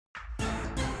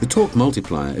The torque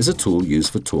multiplier is a tool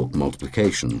used for torque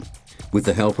multiplication. With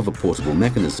the help of a portable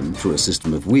mechanism through a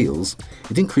system of wheels,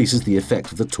 it increases the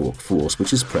effect of the torque force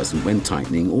which is present when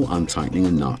tightening or untightening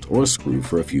a nut or a screw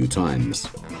for a few times.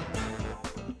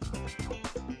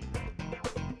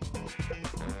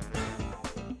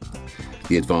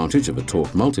 The advantage of a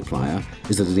torque multiplier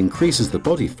is that it increases the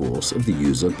body force of the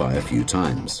user by a few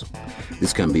times.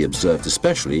 This can be observed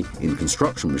especially in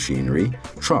construction machinery,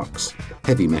 trucks,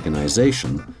 heavy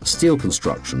mechanization, steel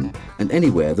construction, and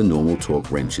anywhere the normal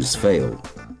torque wrenches fail.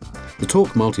 The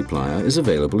torque multiplier is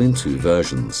available in two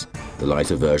versions. The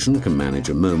lighter version can manage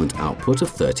a moment output of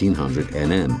 1300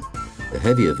 Nm. The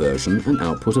heavier version an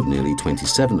output of nearly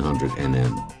 2700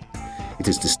 Nm. It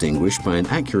is distinguished by an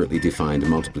accurately defined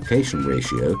multiplication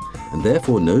ratio, and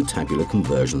therefore no tabular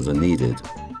conversions are needed.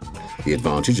 The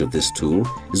advantage of this tool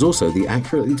is also the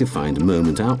accurately defined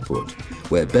moment output,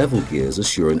 where bevel gears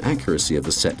assure an accuracy of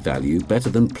the set value better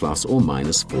than plus or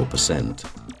minus 4%.